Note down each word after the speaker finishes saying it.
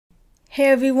Hey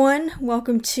everyone,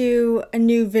 welcome to a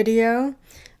new video.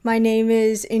 My name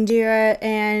is Indira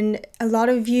and a lot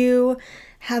of you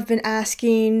have been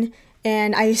asking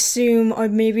and I assume or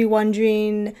maybe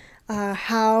wondering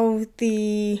how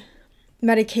the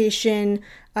medication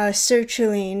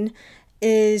Sertraline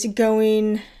is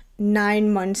going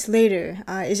 9 months later.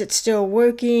 Is it still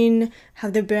working?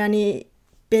 Have there been any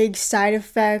big side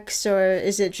effects or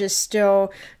is it just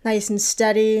still nice and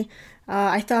steady?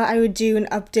 I thought I would do an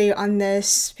update on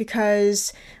this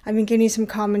because I've been getting some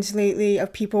comments lately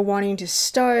of people wanting to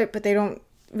start, but they don't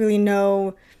really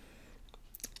know,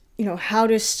 how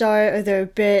to start, or they're a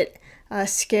bit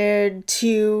scared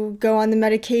to go on the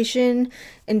medication.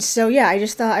 And so, yeah, I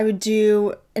just thought I would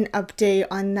do an update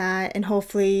on that, and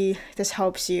hopefully this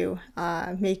helps you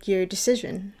make your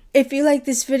decision. If you like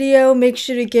this video, make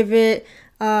sure to give it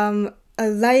a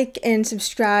like and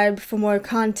subscribe for more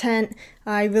content.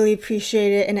 I really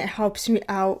appreciate it and it helps me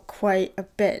out quite a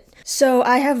bit. So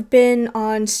I have been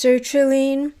on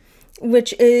Sertraline,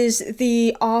 which is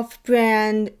the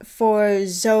off-brand for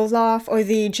Zoloft, or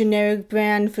the generic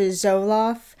brand for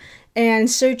Zoloft. And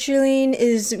Sertraline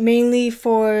is mainly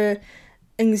for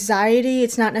anxiety.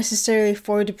 It's not necessarily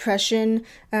for depression.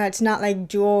 It's not like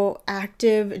dual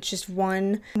active. It's just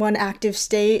one active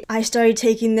state. I started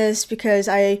taking this because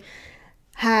I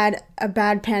had a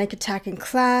bad panic attack in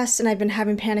class, and I've been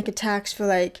having panic attacks for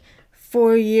like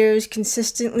 4 years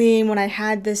consistently. And when I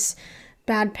had this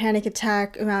bad panic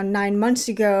attack around 9 months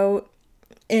ago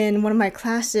in one of my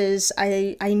classes,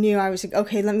 I knew, I was like,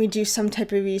 okay, let me do some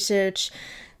type of research.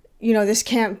 This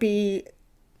can't be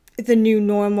the new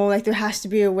normal. Like, there has to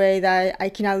be a way that I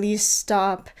can at least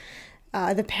stop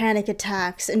the panic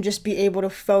attacks and just be able to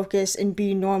focus and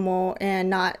be normal and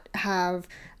not have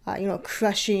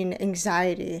crushing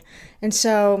anxiety. And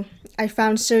so I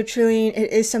found Sertraline. It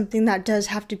is something that does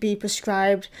have to be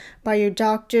prescribed by your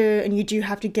doctor, and you do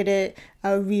have to get it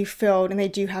refilled, and they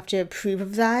do have to approve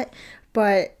of that.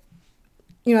 But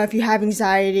if you have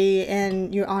anxiety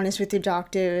and you're honest with your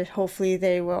doctor, hopefully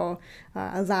they will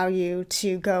allow you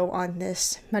to go on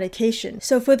this medication.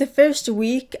 So for the first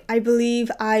week, I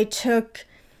believe I took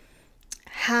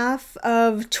half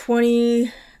of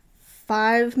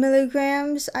 25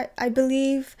 milligrams, I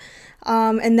believe,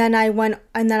 and then I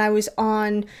was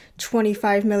on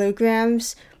 25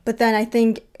 milligrams. But then I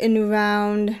think in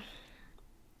around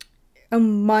a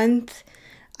month,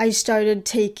 I started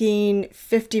taking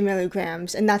 50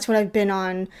 milligrams, and that's what I've been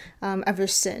on ever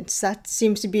since. That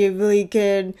seems to be a really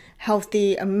good,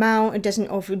 healthy amount. It doesn't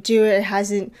overdo it. It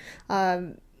hasn't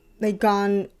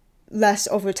gone less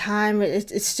over time.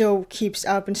 It still keeps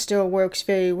up and still works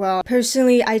very well.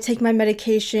 Personally, I take my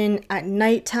medication at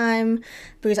nighttime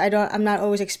because I'm not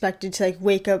always expected to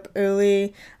wake up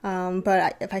early,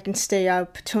 but if I can stay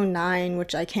up till 9,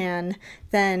 which I can,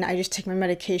 then I just take my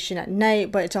medication at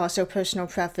night. But it's also personal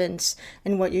preference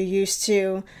and what you're used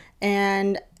to.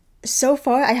 And so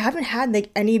far, I haven't had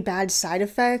any bad side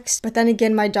effects. But then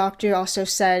again, my doctor also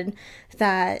said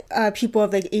that people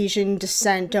of Asian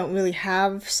descent don't really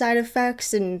have side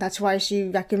effects, and that's why she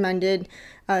recommended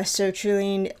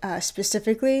Sertraline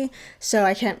specifically. So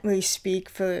I can't really speak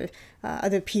for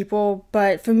other people,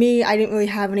 but for me, I didn't really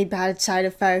have any bad side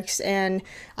effects, and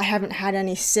I haven't had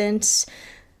any since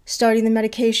starting the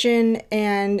medication.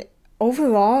 And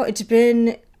overall, it's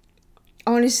been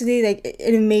honestly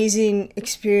an amazing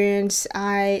experience.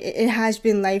 It has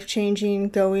been life-changing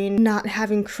going, not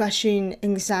having crushing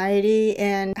anxiety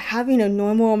and having a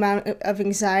normal amount of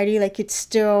anxiety. It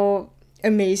still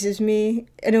amazes me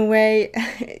in a way.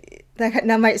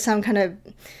 that might sound kind of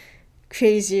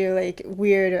crazy or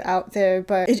weird or out there,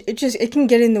 but it can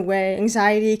get in the way.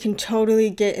 Anxiety can totally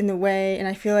get in the way, and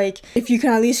I feel like if you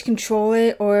can at least control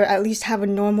it or at least have a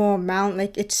normal amount,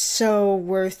 it's so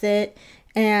worth it.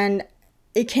 And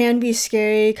it can be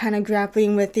scary, kind of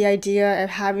grappling with the idea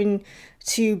of having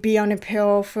to be on a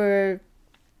pill for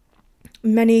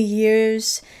many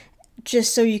years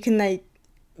just so you can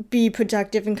be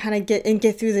productive and kind of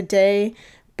get through the day.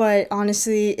 But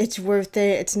honestly, it's worth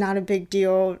it. It's not a big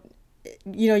deal.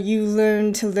 You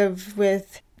learn to live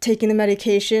with taking the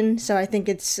medication, so I think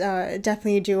it's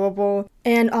definitely doable.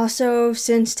 And also,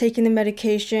 since taking the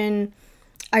medication,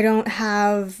 I don't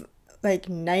have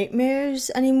nightmares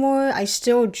anymore. I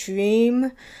still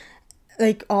dream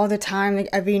all the time,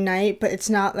 every night, but it's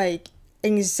not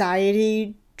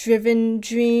anxiety driven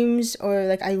dreams,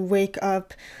 or I wake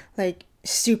up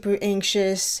super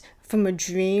anxious from a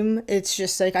dream. It's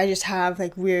just I just have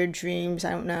weird dreams, I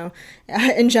don't know,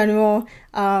 in general.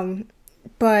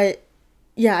 But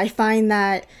yeah, I find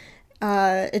that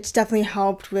it's definitely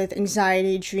helped with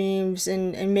anxiety, dreams,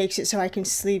 and makes it so I can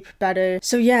sleep better.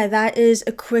 So yeah, that is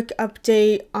a quick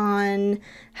update on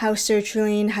how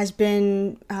sertraline has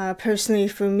been personally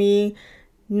for me.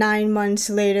 9 months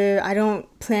later, I don't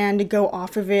plan to go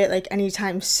off of it like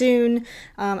anytime soon.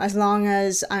 As long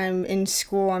as I'm in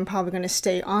school, I'm probably going to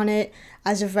stay on it.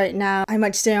 As of right now, I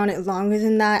might stay on it longer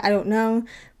than that, I don't know.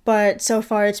 But so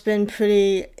far it's been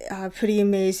pretty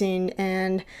amazing,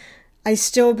 and I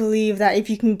still believe that if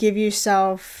you can give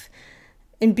yourself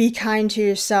and be kind to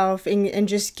yourself and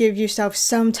just give yourself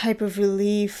some type of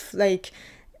relief, like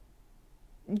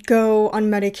go on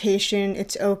medication,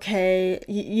 it's okay.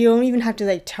 You don't even have to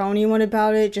like tell anyone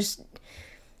about it. Just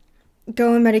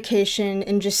go on medication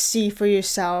and just see for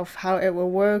yourself how it will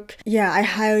work. Yeah, I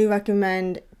highly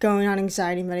recommend going on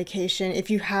anxiety medication if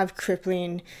you have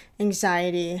crippling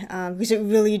anxiety, because it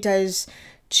really does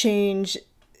change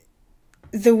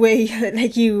the way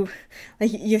like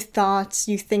your thoughts,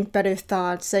 you think better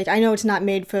thoughts. Like, I know it's not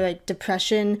made for like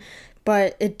depression,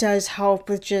 but it does help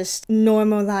with just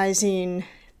normalizing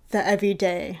the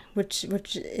everyday, which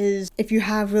is, if you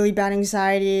have really bad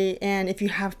anxiety and if you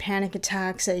have panic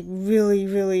attacks, it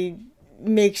really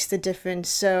makes the difference.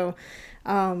 So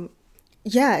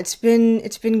yeah, it's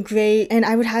been great, and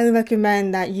I would highly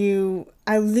recommend that you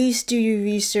at least do your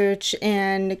research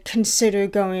and consider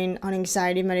going on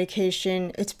anxiety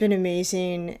medication. It's been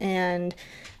amazing, and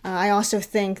I also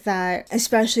think that,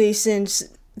 especially since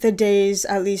the days,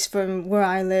 at least from where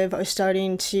I live, are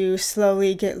starting to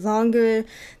slowly get longer,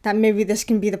 that maybe this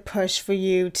can be the push for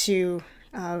you to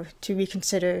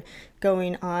reconsider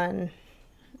going on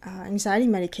anxiety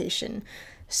medication.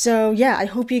 So yeah, I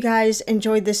hope you guys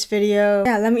enjoyed this video.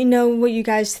 Yeah, let me know what you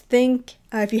guys think.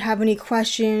 If you have any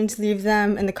questions, leave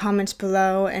them in the comments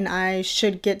below and I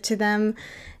should get to them.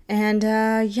 And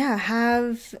yeah,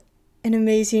 have an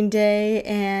amazing day,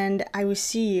 and I will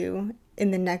see you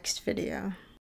in the next video.